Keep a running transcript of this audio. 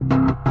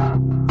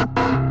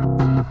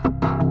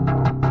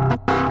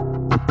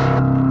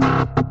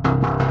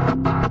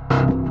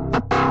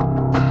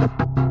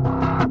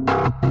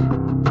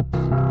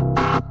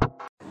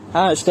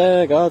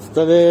Hashtag आज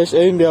तवेश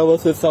India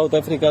versus south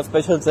Africa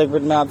special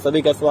segment में आप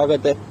सभी का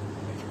स्वागत है।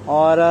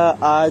 और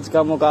आज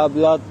का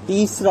मुकाबला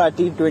तीसरा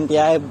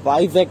T20I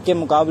वाइजैक के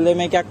मुकाबले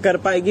में क्या कर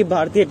पाएगी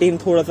भारतीय टीम,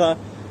 थोड़ा सा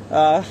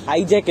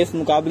हाईजैक इस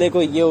मुकाबले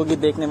को, ये होगी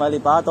देखने वाली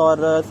बात।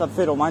 और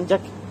सबसे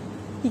रोमांचक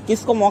कि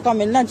किसको मौका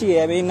मिलना चाहिए।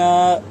 आई मीन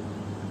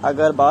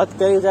अगर बात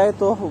करी जाए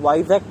तो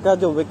वाइजैक का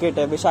जो विकेट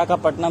है,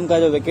 विशाखापट्टनम का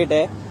जो विकेट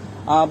है,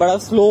 बड़ा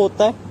स्लो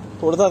होता है,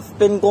 थोड़ा सा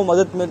स्पिन को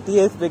मदद मिलती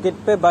है इस विकेट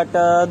पे, बट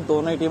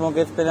दोनों टीमों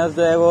के स्पिनर्स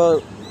जो है वो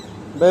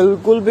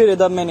बिल्कुल भी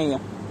रिदम में नहीं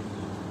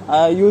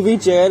है। यूवी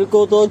चहल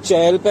को तो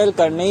चहल पहल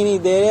करने ही नहीं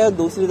दे रहे, और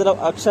दूसरी तरफ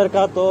अक्षर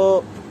का तो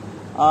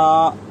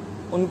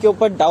उनके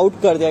ऊपर डाउट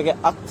कर दिया गया।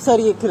 अक्सर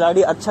ये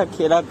खिलाड़ी अच्छा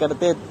खेला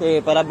करते थे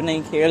पर अब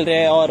नहीं खेल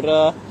रहे। और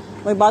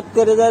वही बात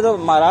करी जाए तो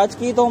महाराज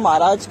की, तो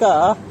महाराज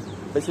का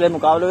पिछले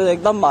मुकाबले में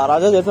एकदम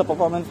महाराजा जैसा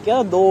परफॉर्मेंस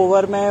किया। 2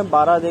 ओवर में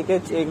 12 देके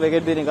 1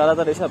 विकेट भी निकाला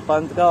था ऋषभ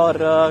पंत का,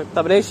 और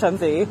तबरेज शन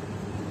से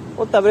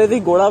वो तबरेज ही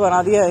घोड़ा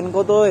बना दिया।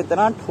 इनको तो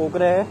इतना ठोक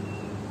रहे हैं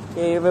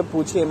कि वे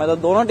पूछिए। मतलब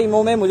दोनों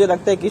टीमों में मुझे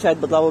लगता है कि शायद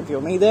बदलाव की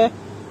उम्मीद है।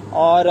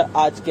 और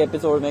आज के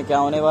एपिसोड में क्या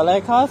होने वाला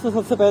है खास, तो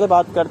सबसे पहले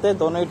बात करते हैं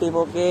दोनों ही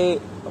टीमों के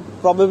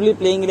प्रोबेबली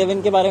प्लेइंग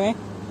 11 के बारे में।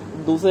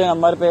 दूसरे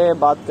नंबर पे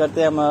बात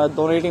करते हैं हम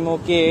दोनों ही टीमों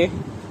के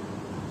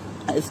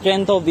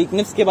स्ट्रेंथ और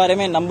वीकनेस के बारे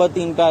में। नंबर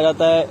 3 पे आ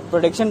जाता है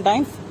prediction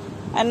times.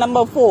 And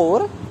number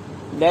 4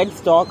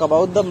 let's talk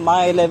about the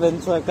my 11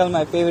 circle,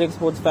 my favourite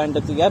sports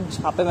fantasy app,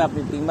 जहाँ पे मैं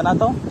अपनी टीम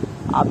बनाता हूँ।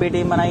 आप भी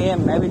टीम बनाइए,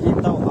 मैं भी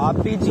जीतता हूँ, आप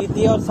भी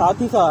जीतिए। और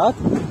साथ ही साथ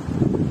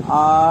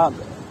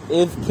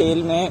इस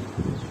खेल में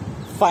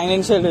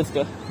फाइनेंशियल रिस्क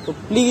है, तो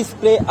प्लीज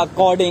प्ले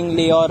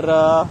अकॉर्डिंगली। और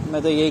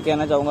मैं तो यही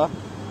कहना चाहूंगा।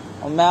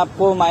 और मैं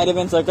आपको माई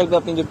 11 सर्कल पे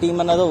अपनी जो टीम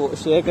बना था वो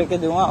शेयर करके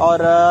दूंगा।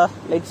 और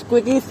let's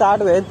quickly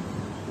start with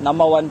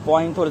number 1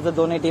 point. थोड़े से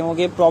दोनों टीमों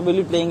के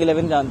प्रॉबेबली प्लेइंग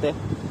 11 जानते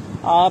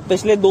हैं।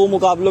 पिछले 2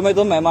 मुकाबलों में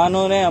तो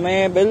मेहमानों ने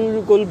हमें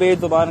बिल्कुल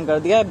बेजुबान कर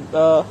दिया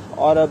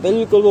और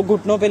बिल्कुल वो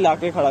घुटनों पे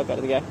लाके खड़ा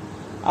कर दिया है।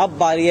 अब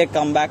बारी है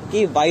कमबैक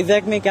की।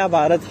 वाइजैक में क्या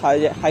भारत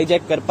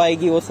हाईजैक कर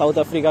पाएगी वो साउथ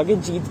अफ्रीका की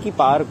जीत की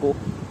पार को,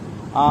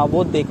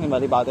 वो देखने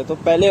वाली बात है। तो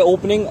पहले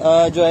ओपनिंग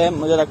जो है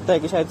मुझे लगता है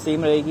कि शायद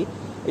सेम रहेगी।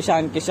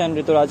 ईशान किशन,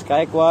 ऋतुराज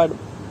गायकवाड़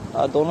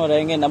दोनों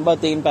रहेंगे। नंबर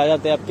 3 पे आ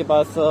जाते हैं आपके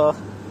पास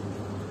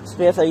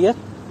श्रेयस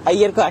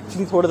अय्यर को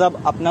एक्चुअली थोड़ा सा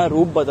अपना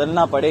रूप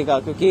बदलना पड़ेगा,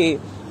 क्योंकि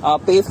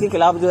पेस के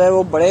खिलाफ जो है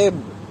वो बड़े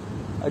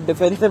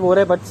डिफेंसिव हो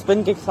रहे हैं, बट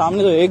स्पिन के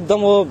सामने तो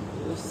एकदम वो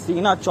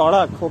सीना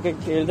चौड़ा होके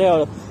खेल रहे हैं।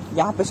 और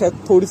यहाँ पे शायद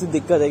थोड़ी सी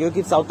दिक्कत है,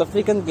 क्योंकि साउथ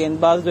अफ्रीकन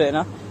गेंदबाज जो है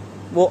ना,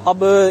 वो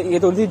अब ये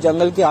थोड़ी सी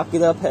जंगल की आग की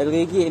तरफ फैल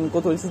गई कि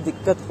इनको थोड़ी सी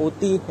दिक्कत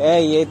होती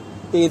है ये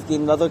तेज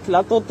गेंदबाजों के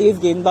खिलाफ। तो तेज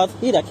गेंदबाज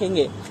ही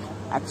रखेंगे,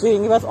 एक्चुअली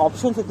इनके पास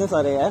ऑप्शन इतने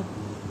सारे हैं।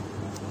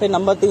 फिर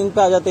नंबर 3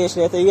 पे आ जाते हैं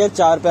श्रेयस अय्यर,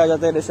 4 पे आ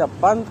जाते हैं ऋषभ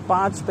पंत,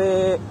 5 पे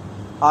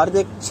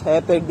हार्दिक, 6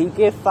 पे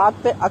डीके, 7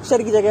 पे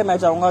अक्षर की जगह मैं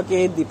चाहूंगा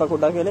कि दीपक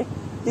हुड्डा खेले।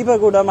 Deepak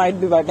Hooda might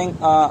be batting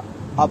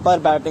upper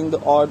batting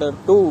the order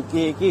 2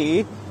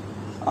 की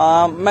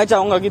मैं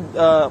चाहूंगा कि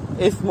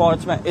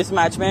इस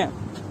मैच में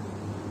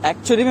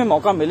एक्चुअली में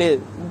मौका मिले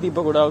दीपक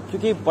हुड्डा,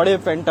 क्योंकि बड़े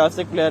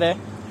फैंटास्टिक प्लेयर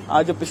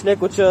है। जो पिछले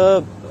कुछ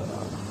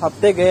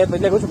हफ्ते गए,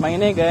 पिछले कुछ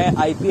महीने गए,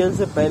 आईपीएल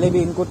से पहले भी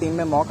इनको टीम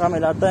में मौका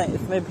मिला था,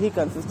 इसमें भी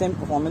कंसिस्टेंट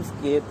परफॉर्मेंस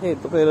किए थे।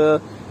 तो फिर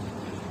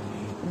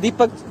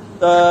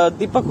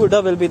Deepak Hooda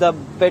will be the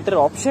better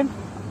option.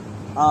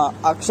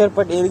 Akshar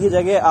Patel की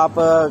जगह आप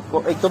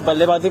एक तो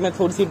बल्लेबाजी में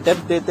थोड़ी सी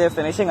डेप्थ देते हैं,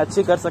 फिनिशिंग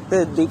अच्छी कर सकते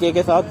हैं डीके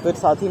के साथ। फिर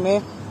साथ ही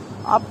में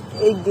आप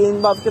एक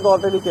गेंदबाज के तौर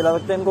पे भी खेला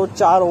सकते हैं, इनको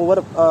 4 ओवर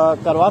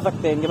करवा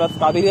सकते हैं, इनके पास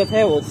काबिलियत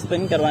है वो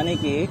स्पिन करवाने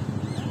की।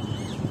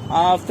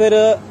 फिर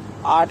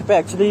 8 पे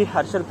एक्चुअली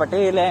हर्षल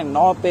पटेल है,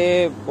 9 पे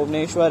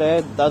भुवनेश्वर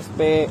है, 10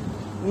 पे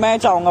मैं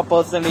चाहूंगा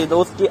पर्सनली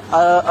दोस्त की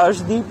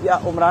अर्शदीप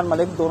या उमरान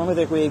मलिक दोनों में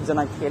से कोई एक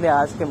जना खेले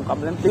आज के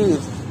मुकाबले में प्लीज।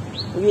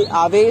 क्योंकि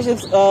Avesh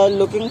is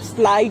looking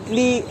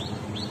slightly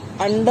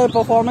under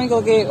performing,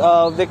 क्योंकि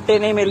विकेटें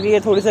नहीं मिल रही है,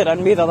 थोड़े से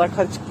रन भी ज्यादा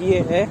खर्च किए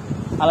हैं।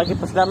 हालांकि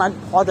पिछला मैच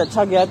बहुत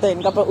अच्छा गया था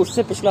इनका, पर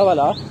उससे पिछला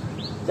वाला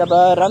जब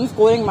रन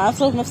स्कोरिंग मैच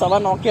था उसमें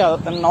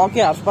 9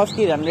 के आसपास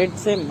की रन रेट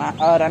से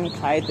रन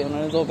खाए थे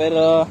उन्होंने। तो फिर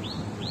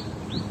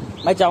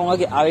मैं चाहूंगा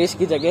कि आवेश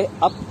की जगह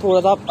अब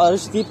थोड़ा सा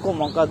अर्शदीप को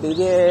मौका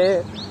दीजिए।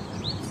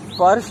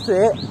 फर्श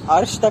से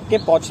अर्श तक के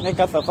पहुंचने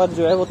का सफर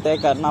जो है वो तय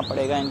करना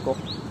पड़ेगा इनको।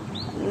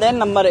 देन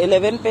नंबर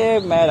 11 पे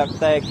मैं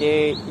लगता है कि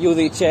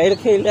यूवी चहल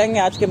खेल जाएंगे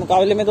आज के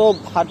मुकाबले में। तो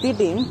भारतीय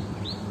टीम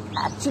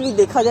एक्चुअली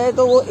देखा जाए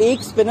तो वो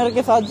एक स्पिनर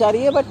के साथ जा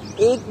रही है, बट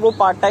एक वो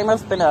पार्ट टाइमर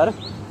स्पिनर,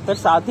 फिर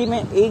साथ ही में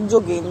एक जो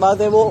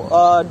गेंदबाज है वो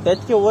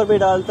डेथ के ओवर भी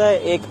डालता है,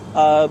 एक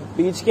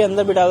बीच के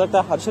अंदर भी डाल सकता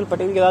है। हर्षल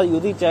पटेल के साथ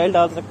यूवी चहल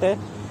डाल सकते हैं।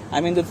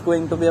 I mean that's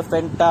going to be a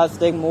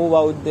fantastic move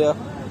out there.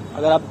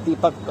 अगर आप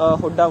दीपक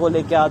हुड्डा को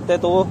लेके आते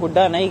हैं तो वो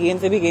हुड्डा नई गेंद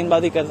से भी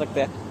गेंदबाजी कर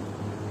सकते हैं।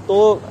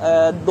 तो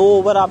 2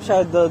 ओवर आप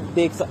शायद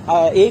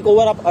एक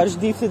ओवर आप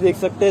अर्शदीप से देख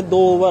सकते हैं, 2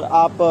 ओवर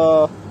आप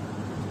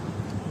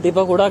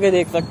दीपक हुड्डा के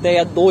देख सकते हैं,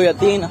 या 2 या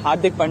 3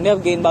 हार्दिक पांड्या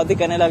गेंदबाजी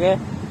करने लगे।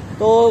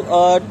 तो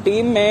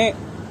टीम में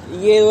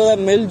ये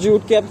मिलजुल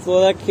के अब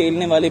थोड़ा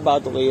खेलने वाली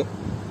बात हो गई है।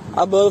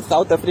 अब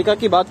साउथ अफ्रीका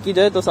की बात की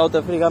जाए तो साउथ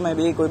अफ्रीका में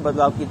भी कोई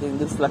बदलाव की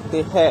चेंजेस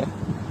लगते हैं।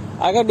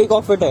 अगर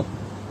डिकॉक फिट है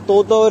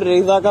तो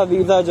रेजा का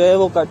वीजा जो है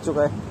वो कट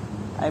चुका है।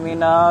 आई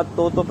मीन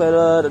तो फिर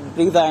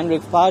रीजा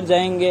एंड्रिक्स बाहर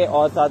जाएंगे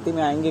और साथ ही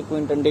में आएंगे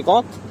क्विंटन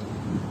डिकॉक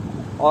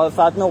और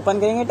साथ में ओपन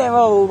करेंगे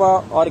टेम्बा वुबा।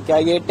 और क्या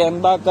ये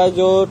टेम्बा का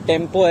जो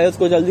टेम्पो है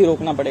उसको जल्दी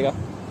रोकना पड़ेगा।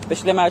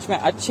 पिछले मैच में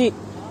अच्छी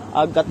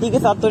गति के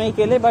साथ तो नहीं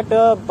खेले बट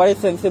बड़े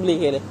सेंसिबली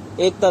खेले।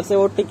 एक तरह से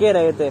वो टिके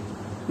रहे थे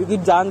क्योंकि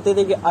जानते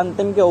थे कि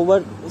अंतिम के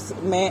ओवर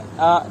में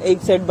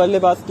एक सेट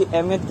बल्लेबाज की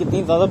अहमियत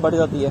कितनी ज्यादा बढ़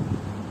जाती है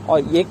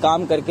और ये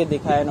काम करके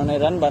दिखाया इन्होंने,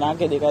 रन बना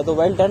के दिखाया। तो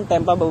वेल डन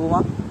टेम्पा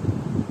बबुआ।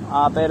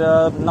 फिर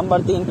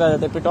नंबर 3 कर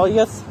देते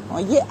प्रेटोरियस।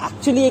 ये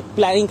एक्चुअली एक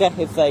प्लानिंग का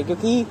हिस्सा है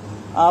क्योंकि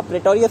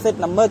प्रेटोरियस एट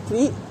नंबर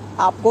 3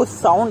 आपको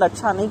साउंड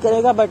अच्छा नहीं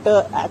करेगा बट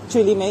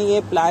एक्चुअली में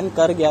ये प्लान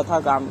कर गया था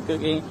काम,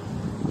 क्योंकि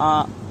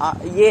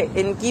ये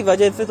इनकी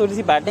वजह से थोड़ी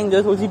सी बैटिंग जो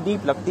है थोड़ी सी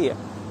डीप लगती है।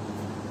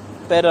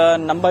 फिर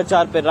नंबर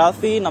 4 पे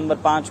राफी, नंबर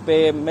 5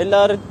 पे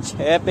मिलर,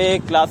 6 पे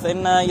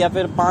क्लासन या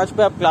फिर 5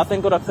 पे आप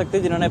क्लासन को रख सकते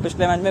हैं जिन्होंने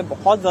पिछले मैच में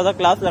बहुत ज्यादा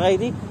क्लास लगाई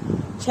थी।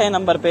 6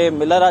 नंबर पे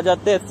मिलर आ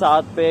जाते,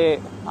 7 पे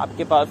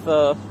आपके पास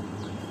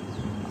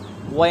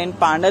वेन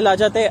पांडल आ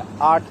जाते,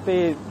 8 पे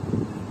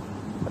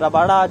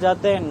रबाड़ा आ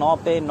जाते, 9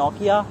 पे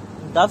नोकिया,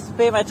 10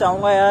 पे मैं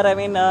चाहूंगा यार आई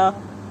मीन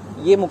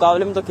ये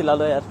मुकाबले में तो खिला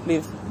लो यार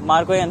प्लीज,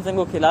 मार्को यानसन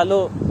को खिला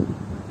लो।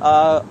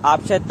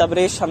 आप शायद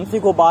तबरेज शमसी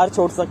को बाहर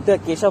छोड़ सकते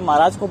हैं, केशव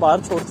महाराज को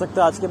बाहर छोड़ सकते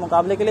हैं आज के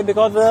मुकाबले के लिए,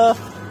 because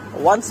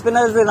one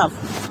spinner is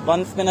enough,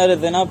 one spinner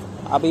is enough.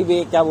 अभी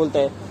भी क्या बोलते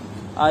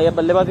हैं यह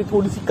बल्लेबाजी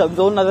थोड़ी सी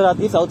कमजोर नजर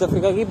आती है साउथ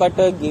अफ्रीका की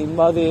बट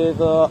गेंदबाजी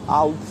इज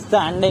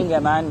आउटस्टैंडिंग है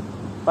मैन।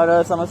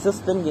 पर समस्या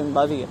स्पिन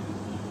गेंदबाजी है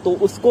तो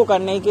उसको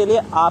करने के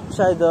लिए आप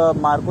शायद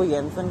मार्को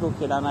यानसन को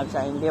खिलाना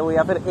चाहेंगे वो,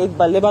 या फिर एक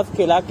बल्लेबाज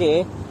खिला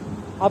के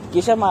आप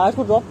केशव महाराज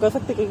को ड्रॉप कर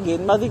सकते हैं।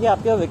 गेंदबाजी के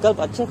आपके विकल्प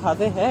अच्छे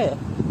खासे हैं,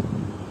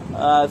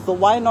 so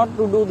why not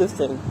to do this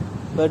thing.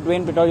 तो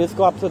ड्वेन प्रेटोरियस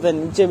को आप सोचते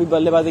नीचे भी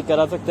बल्लेबाजी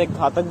करा सकते हैं,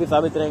 घातक भी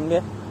साबित रहेंगे,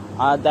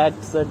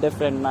 दैट्स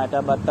डिफरेंट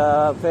मैटर।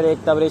 बट फिर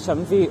एक तबरेज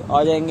शमसी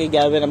आ जाएंगे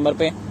 11वें नंबर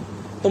पे।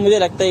 तो मुझे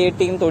लगता है ये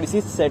टीम थोड़ी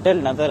सी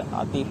सेटल नजर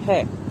आती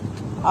है।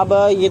 अब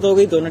ये तो हो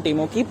गई दोनों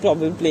टीमों की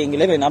प्रॉब्लम प्लेइंग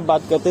 11। अब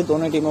बात करते हैं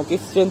दोनों टीमों की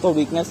स्ट्रेंथ और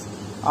वीकनेस।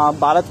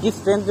 भारत की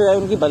स्ट्रेंथ जो है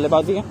उनकी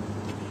बल्लेबाजी है।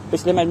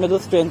 पिछले मैच में तो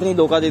स्ट्रेंथ ने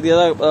धोखा दे दिया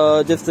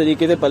था जिस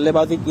तरीके से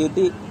बल्लेबाजी की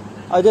थी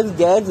और जिस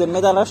गैर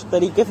जिम्मेदार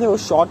तरीके से वो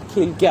शॉट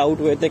खेल के आउट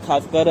हुए थे,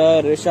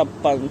 खासकर ऋषभ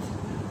पंत।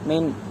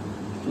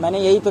 मैंने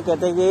यही तो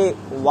कहते हैं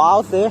कि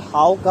वाव से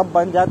हाउ कब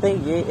बन जाते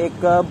हैं, ये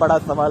एक बड़ा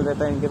सवाल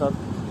रहता है इनके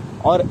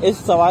साथ और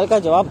इस सवाल का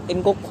जवाब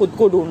इनको खुद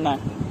को ढूंढना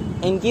है।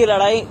 इनकी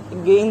लड़ाई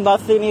गेंदबाज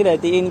से नहीं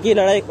रहती, इनकी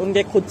लड़ाई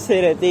उनके खुद से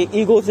रहती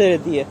है, ईगो से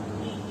रहती है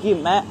कि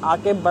मैं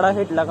आके बड़ा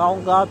हिट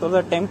लगाऊंगा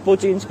तो टेम्पो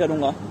चेंज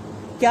करूंगा।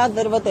 क्या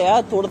जरूरत है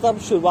यार, थोड़ा सा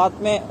शुरुआत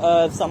में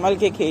संभल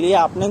के खेलिए।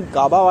 आपने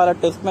गाबा वाला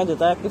टेस्ट में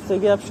जिताया किससे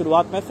कि आप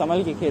शुरुआत में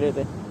संभल के खेले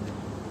थे,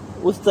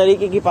 उस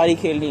तरीके की पारी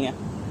खेलनी है।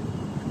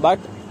 बट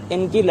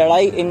इनकी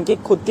लड़ाई इनके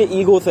खुद के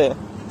ईगो से,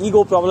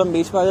 ईगो प्रॉब्लम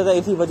बीच में आ जाता है,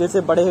 इसी वजह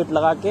से बड़े हिट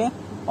लगा के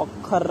और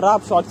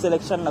खराब शॉट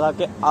सिलेक्शन लगा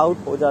के आउट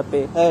हो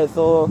जाते हैं।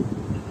 सो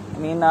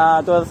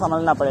तो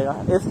समझना पड़ेगा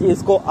इस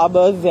चीज को, अब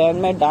जहन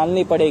में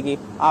डालनी पड़ेगी।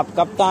 आप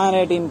कप्तान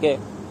है टीम के,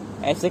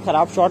 ऐसे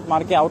खराब शॉट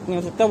मार के आउट नहीं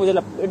हो सकता। मुझे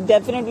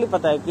डेफिनेटली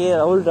पता है कि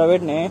राहुल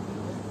द्रविड़ ने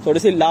थोड़ी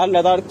सी लाल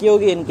लदाड़ की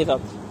होगी इनके साथ,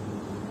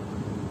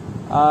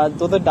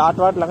 तो डांट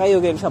वाट लगाई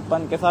होगी ऋषभ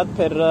पंत के साथ।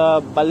 फिर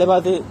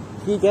बल्लेबाजी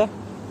ठीक है,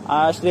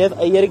 श्रेयस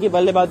अय्यर की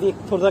बल्लेबाजी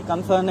थोड़ा सा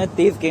कंसर्न है,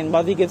 तेज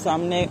गेंदबाजी के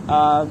सामने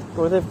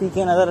थोड़े से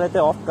फीके नजर रहते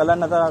हैं, ऑफ कलर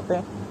नजर आते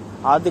हैं।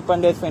 Hardik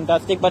Pandya is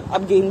fantastic, but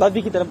अब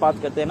गेंदबाजी की तरफ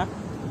बात करते हैं ना।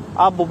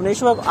 आप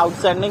भुवनेश्वर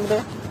आउटस्टैंडिंग थे,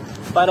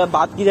 पर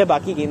बात की जाए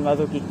बाकी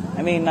गेंदबाजों की,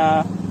 आई मीन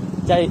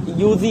चाहे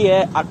यूजी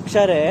है,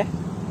 अक्षर है,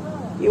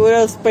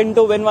 ये स्पिन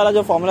टू विन वाला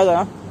जो फॉर्मूला था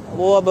ना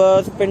वो अब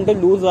स्पिन टू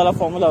लूज वाला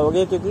फॉर्मूला हो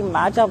गया, क्योंकि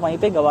मैच आप वहीं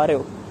पे गवा रहे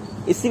हो।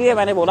 इसलिए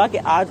मैंने बोला कि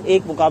आज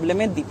एक मुकाबले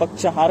में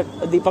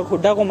दीपक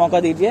हुड्डा को मौका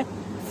दीजिए,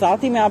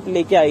 साथ ही में आप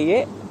लेके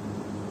आइए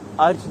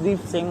अर्शदीप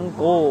सिंह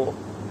को।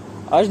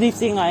 अर्शदीप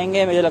सिंह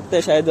आएंगे, मुझे लगता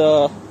है शायद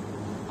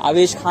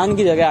आवेश खान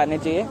की जगह आने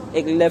चाहिए,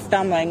 एक लेफ्ट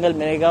आर्म एंगल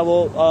मिलेगा, वो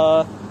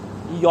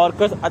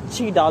यॉर्कर्स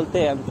अच्छी डालते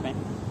हैं अंत में।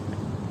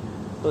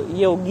 तो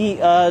ये होगी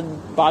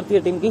भारतीय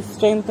टीम की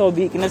स्ट्रेंथ और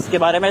वीकनेस के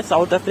बारे में।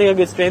 साउथ अफ्रीका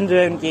की स्ट्रेंथ जो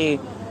है उनकी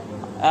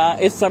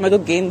इस समय तो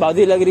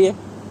गेंदबाजी लग रही है।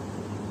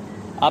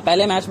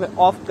 पहले मैच में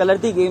ऑफ कलर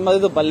थी गेंदबाजी,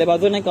 तो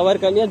बल्लेबाजों ने कवर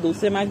कर लिया।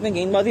 दूसरे मैच में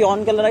गेंदबाजी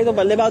ऑन कलर आई तो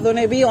बल्लेबाजों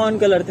ने भी ऑन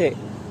कलर थे।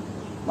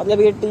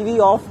 मतलब ये टीवी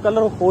ऑफ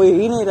कलर हो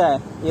ही नहीं रहा है।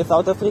 ये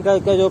साउथ अफ्रीका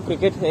का जो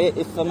क्रिकेट है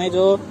इस समय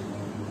जो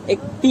एक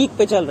पीक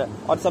पे चल रहा है,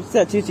 और सबसे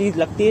अच्छी चीज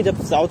लगती है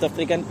जब साउथ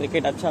अफ्रीकन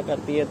क्रिकेट अच्छा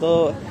करती है,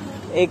 तो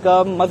एक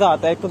मजा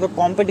आता है, एक तो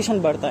कंपटीशन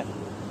बढ़ता है।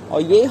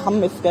 और ये हम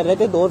मिस कर रहे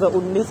थे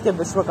 2019 के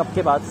विश्व कप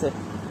के बाद से,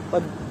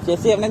 पर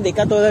जैसे हमने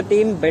देखा तो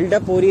टीम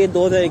बिल्डअप हो रही है।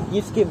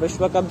 2021 के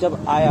विश्व कप जब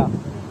आया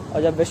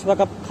और जब विश्व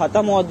कप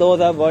खत्म हुआ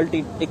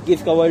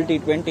 2021 का वर्ल्ड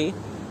T20,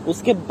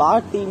 उसके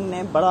बाद टीम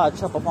ने बड़ा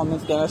अच्छा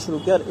परफॉर्मेंस करना शुरू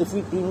किया और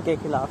इसी टीम के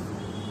खिलाफ,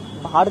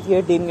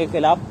 भारतीय टीम के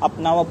खिलाफ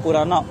अपना वो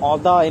पुराना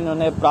ओहदा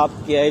इन्होंने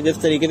प्राप्त किया है।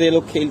 जिस तरीके से ये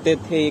लोग खेलते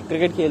थे,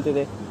 क्रिकेट खेलते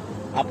थे,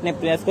 अपने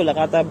प्लेयर्स को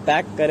लगातार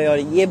बैक करे, और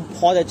ये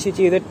बहुत अच्छी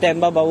चीज है।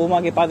 टेम्बा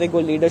बावुमा के पास एक वो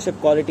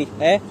लीडरशिप क्वालिटी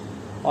है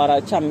और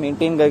अच्छा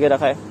मेंटेन करके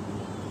रखा है।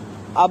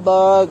 अब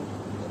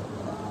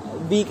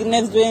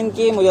वीकनेस जो है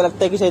इनकी, मुझे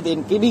लगता है कि शायद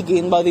इनकी भी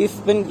गेंदबाजी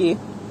स्पिन की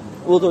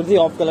वो थोड़ी सी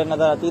ऑफ कलर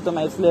नजर आती है, तो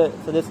मैं इसलिए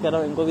सजेस्ट कर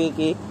रहा हूँ इनको भी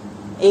कि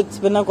एक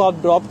स्पिनर को आप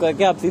ड्रॉप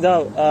करके आप सीधा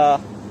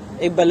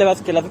एक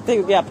बल्लेबाज खिला सकते हैं,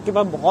 क्योंकि आपके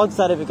पास बहुत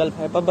सारे विकल्प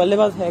है, पर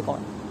बल्लेबाज है कौन।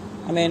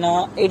 I mean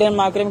Aiden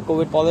Markram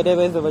Covid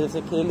positive है, इस वजह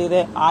से खेल नहीं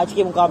रहे। आज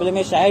के मुकाबले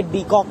में शायद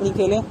डीकॉक नहीं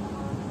खेले,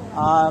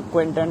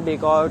 क्विंटन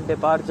डीकॉक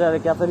डिपार्चर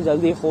क्या फिर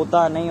जल्दी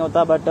होता नहीं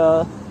होता, but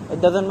it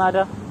doesn't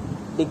matter.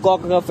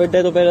 De Kock अगर फिट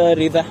है तो फिर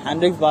रीजा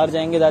हैंड्रिक्स बाहर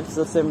जाएंगे, that's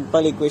a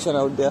simple equation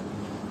out there.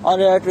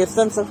 और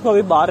ट्रिस्टन स्मिथ को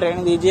अभी बाहर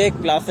रहने दीजिए,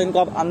 क्लासन को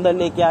आप अंदर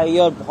लेके आइए,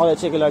 और बहुत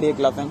अच्छे खिलाड़ी है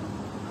क्लासन,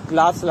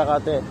 क्लास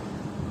लगाते हैं।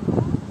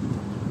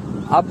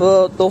 अब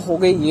तो हो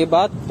गई ये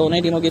बात,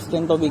 दोनों टीमों की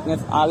स्ट्रेंथ और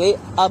वीकनेस आ गई।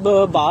 अब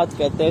बात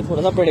करते हैं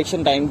थोड़ा सा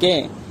प्रेडिक्शन टाइम के।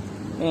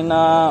 इन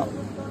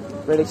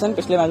प्रेडिक्शन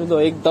पिछले मैच में तो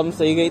एकदम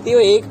सही गई थी,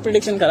 और एक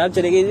प्रेडिक्शन खराब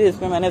चली गई थी,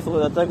 जिसमें मैंने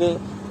सोचा था कि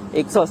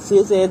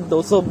 180 से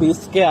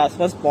 220 के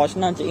आसपास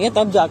पहुंचना चाहिए,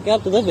 तब जाके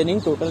आप तो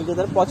विनिंग टोटल की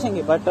तरफ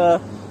पहुंचेंगे। बट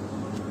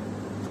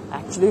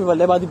एक्चुअली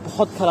बल्लेबाजी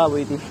बहुत खराब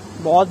हुई थी,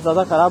 बहुत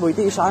ज्यादा खराब हुई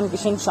थी। ईशान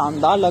किशन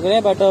शानदार लग रहे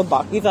हैं, बट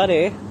बाकी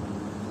सारे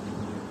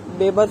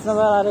बेबस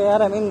नजर आ रहे हैं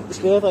यार। आई मीन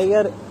श्रेयस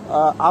अय्यर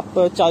आप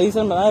 40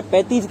 रन बनाए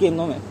 35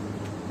 गेंदों में,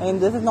 and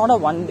this is not a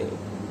one day,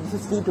 this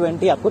is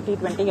T20। आपको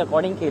T20 के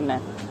अकॉर्डिंग खेलना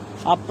है।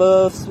 आप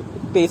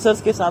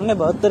पेसर्स के सामने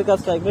 72 का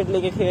स्ट्राइक रेट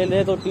लेके खेल रहे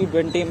हैं, तो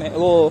T20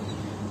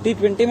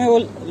 में वो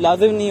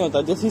लाजिम नहीं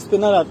होता। जैसे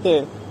स्पिनर आते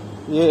हैं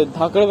ये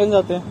धाकड़ बन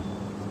जाते हैं।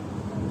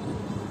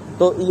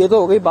 तो ये तो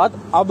हो गई बात।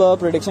 अब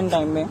प्रेडिक्शन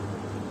टाइम में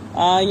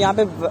यहाँ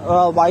पे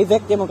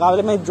वाइजैक के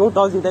मुकाबले में जो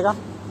टॉस जीतेगा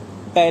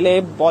पहले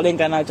बॉलिंग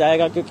करना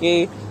चाहेगा,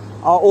 क्योंकि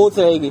ओस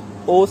रहेगी।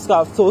 ओस का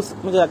अफसोस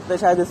मुझे लगता है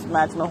शायद इस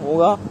मैच में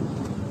होगा।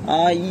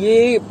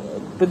 ये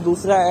फिर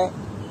दूसरा है,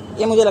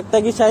 ये मुझे लगता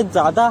है कि शायद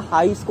ज्यादा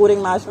हाई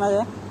स्कोरिंग मैच ना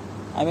है।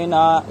 आई मीन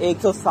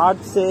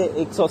 160 से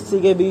 180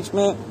 के बीच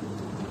में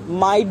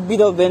might be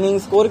the winning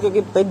score,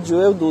 क्योंकि पिच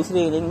जो है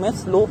दूसरी इनिंग में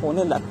स्लो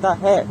होने लगता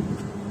है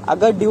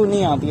अगर ड्यू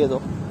नहीं आती है।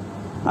 तो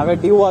अगर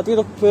ड्यू आती है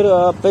तो फिर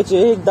पिच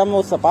एकदम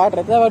वो सपाट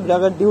रहता है, बट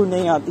अगर ड्यू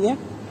नहीं आती है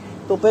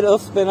तो फिर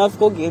स्पिनर्स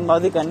को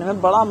गेंदबाजी करने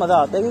में बड़ा मजा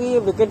आता है, क्योंकि ये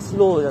विकेट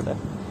स्लो हो जाता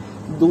है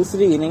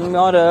दूसरी इनिंग में,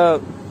 और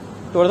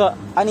थोड़ा सा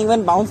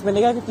अनइवन बाउंस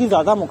मिलेगा, क्योंकि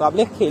ज्यादा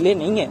मुकाबले खेले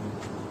नहीं है।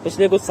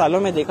 पिछले कुछ सालों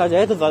में देखा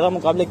जाए तो ज्यादा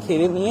मुकाबले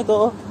खेले नहीं है,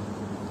 तो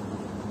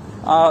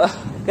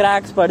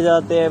क्रैक्स पड़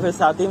जाते हैं। फिर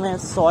साथ ही में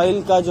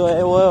सॉइल का जो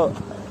है वो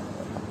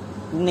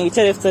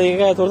नेचर इस तरीके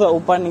का है, थोड़ा सा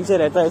ऊपर नीचे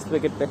रहता है इस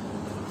विकेट पे।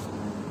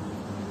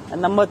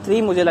 नंबर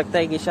 3 मुझे लगता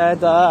है कि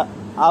शायद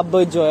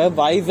अब जो है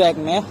वाइजैक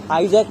में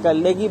हाईजैक कर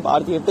लेगी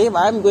भारतीय team.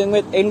 I am going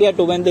with India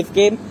to win this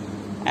game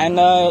and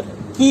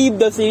keep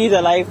the series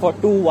alive for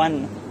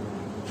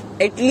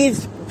 2-1।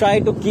 At least try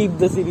to keep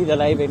the series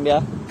alive India.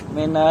 I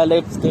mean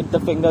let's get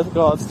the fingers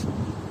crossed.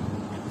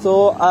 सो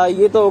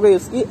ये तो हो गई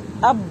उसकी।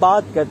 अब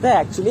बात करते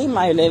हैं actually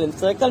my 11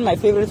 circle, my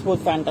favourite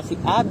sports fantasy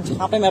app,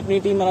 जहाँ पे मैं अपनी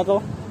टीम बनाता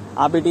हूँ।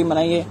 आप भी टीम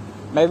बनाइए,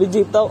 मैं भी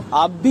जीतता हूँ,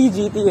 आप भी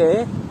जीती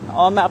है,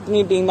 और मैं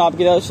अपनी टीम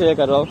आपकी तरफ शेयर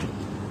कर रहा हूँ।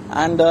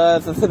 एंड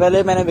सबसे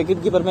पहले मैंने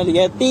विकेट कीपर में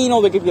लिया है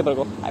तीनों विकेट कीपर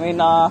को। आई मीन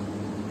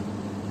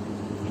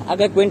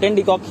अगर क्विंटन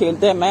डीकॉक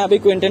खेलते हैं, मैं अभी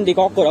क्विंटन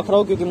डीकॉक को रख रहा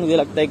हूँ, क्योंकि मुझे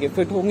लगता है कि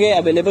फिट होंगे,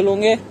 अवेलेबल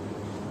होंगे।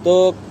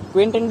 तो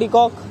क्विंटन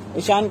डीकॉक,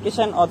 ईशान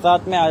किशन, और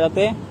साथ में आ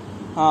जाते हैं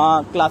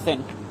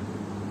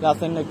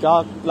क्लासन ने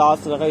क्या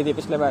क्लास लगाई थी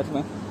पिछले मैच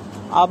में।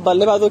 आप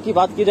बल्लेबाजों की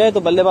बात की जाए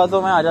तो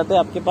बल्लेबाजों में आ जाते हैं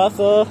आपके पास।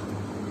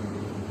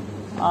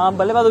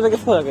 बल्लेबाजों में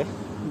किसको रखे?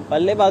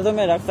 बल्लेबाजों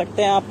में रख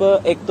सकते हैं आप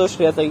एक तो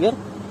श्रेयस अय्यर,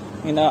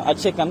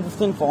 अच्छे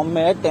कंसिस्टेंट फॉर्म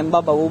में है।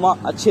 टेम्बा बवुमा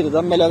अच्छी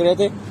रिदम में लग रहे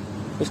थे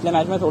पिछले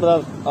मैच में। थोड़ा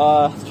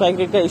स्ट्राइक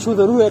रेट का इशू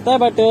जरूर रहता है,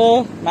 बट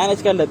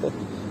मैनेज कर लेते,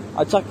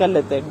 अच्छा कर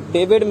लेते हैं।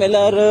 David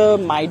Miller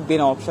might be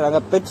an option, अगर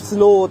पिच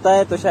स्लो होता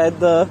है तो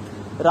शायद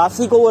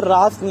राशि को वो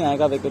रास नहीं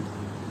आएगा विकेट।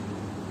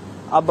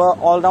 अब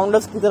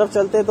ऑलराउंडर्स की तरफ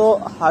चलते तो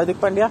हार्दिक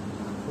पांड्या,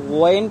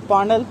 वेन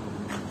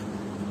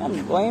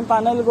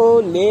पांडल को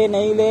ले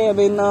नहीं ले, अब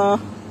इन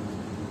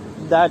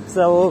दैट्स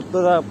वो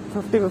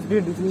 50-50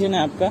 डिसीजन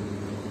है आपका।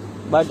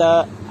 But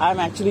I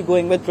am actually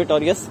going with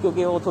Pretorius,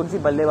 क्योंकि वो थोड़ी सी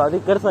बल्लेबाजी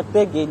कर सकते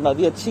हैं,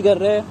 गेंदबाजी अच्छी कर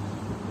रहे हैं,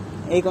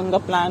 एक उनका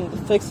प्लान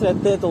फिक्स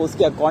रहते हैं, तो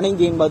उसके अकॉर्डिंग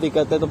गेंदबाजी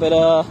करते हैं। तो फिर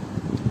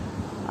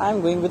I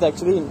am going with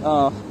actually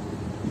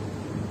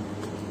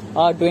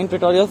Dwaine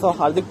Pretorius और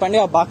हार्दिक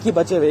पांड्या, और बाकी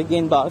बचे हुए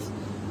गेंदबाज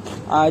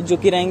जो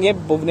कि रहेंगे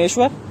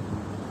भुवनेश्वर,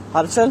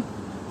 हर्षल,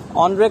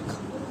 ऑनरिक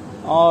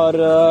और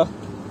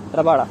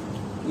रबाड़ा।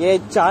 ये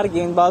 4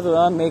 गेंदबाज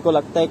मेरे को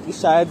लगता है कि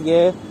शायद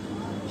ये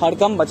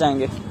हड़कंप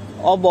बचाएंगे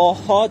और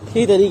बहुत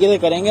ही तरीके से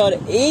करेंगे। और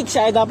एक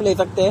शायद आप ले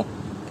सकते हैं,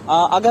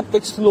 अगर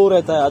पिच स्लो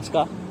रहता है आज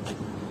का,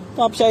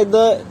 तो आप शायद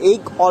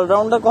एक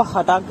ऑलराउंडर को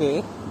हटा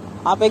के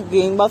आप एक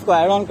गेंदबाज को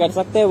ऐड ऑन कर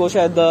सकते हैं। वो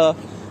शायद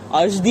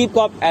अर्शदीप को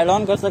आप ऐड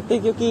ऑन कर सकते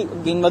हैं, क्योंकि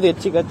गेंदबाजी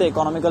अच्छी करते हैं,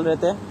 इकोनॉमिकल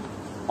रहते हैं,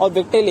 और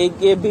विकेट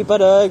लेके भी। पर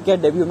क्या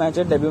डेब्यू मैच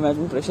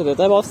में प्रेशर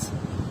रहता है बॉस,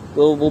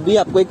 तो वो भी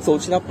आपको एक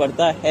सोचना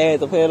पड़ता है।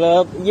 तो फिर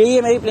यही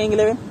है मेरी प्लेइंग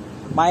 11,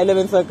 माई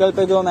 11 सर्कल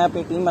पे जो मैं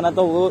अपनी टीम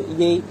बनाता हूँ, वो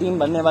यही टीम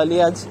बनने वाली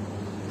है आज।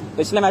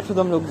 पिछले मैच में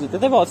तो हम लोग जीते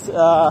थे बहुत,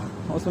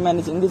 उसमें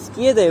मैंने चेंजेस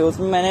किए थे।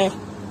 उसमें मैंने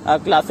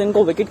क्लासन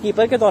को विकेट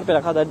कीपर के तौर पे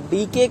रखा था,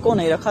 डीके को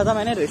नहीं रखा था,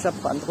 मैंने ऋषभ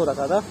पंत को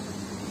रखा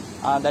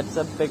था। That's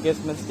a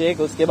biggest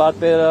mistake. उसके बाद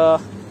फिर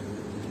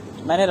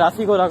मैंने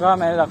राशि को रखा,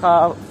 मैंने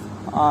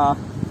रखा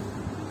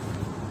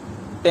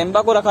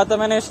टेम्बा को रखा था,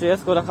 मैंने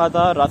श्रेयस को रखा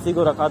था, राशि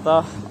को रखा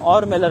था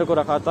और मिलर को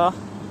रखा था।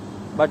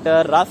 बट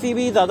राशि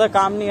भी ज्यादा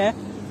काम नहीं है,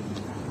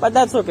 बट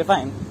दैट्स ओके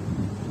फाइन।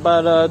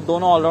 पर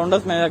दोनों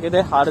ऑलराउंडर्स मैंने रखे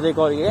थे, हार्दिक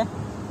और ये।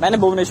 मैंने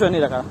भुवनेश्वर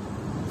नहीं रखा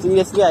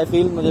सीरियसली। आई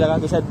फील, मुझे लगा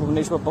कि शायद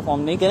भुवनेश्वर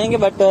परफॉर्म नहीं करेंगे,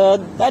 but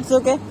that's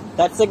okay,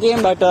 that's a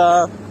game. But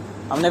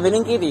हमने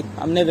विनिंग की थी,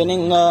 हमने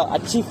विनिंग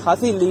अच्छी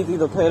खासी ली थी,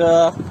 तो फिर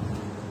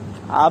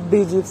आप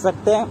भी जीत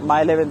सकते हैं।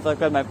 माई 11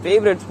 circle my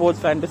favourite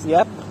sports fantasy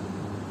app.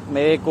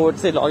 मेरे कोड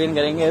से लॉग इन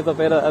करेंगे तो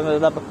फिर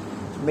मतलब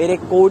मेरे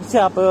कोड से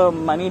आप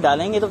मनी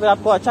डालेंगे तो फिर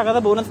आपको अच्छा खासा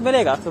बोनस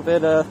मिलेगा। तो फिर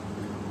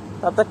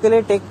तब तक के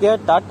लिए take care,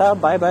 tata,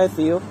 bye bye,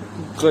 see you,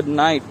 good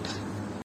night.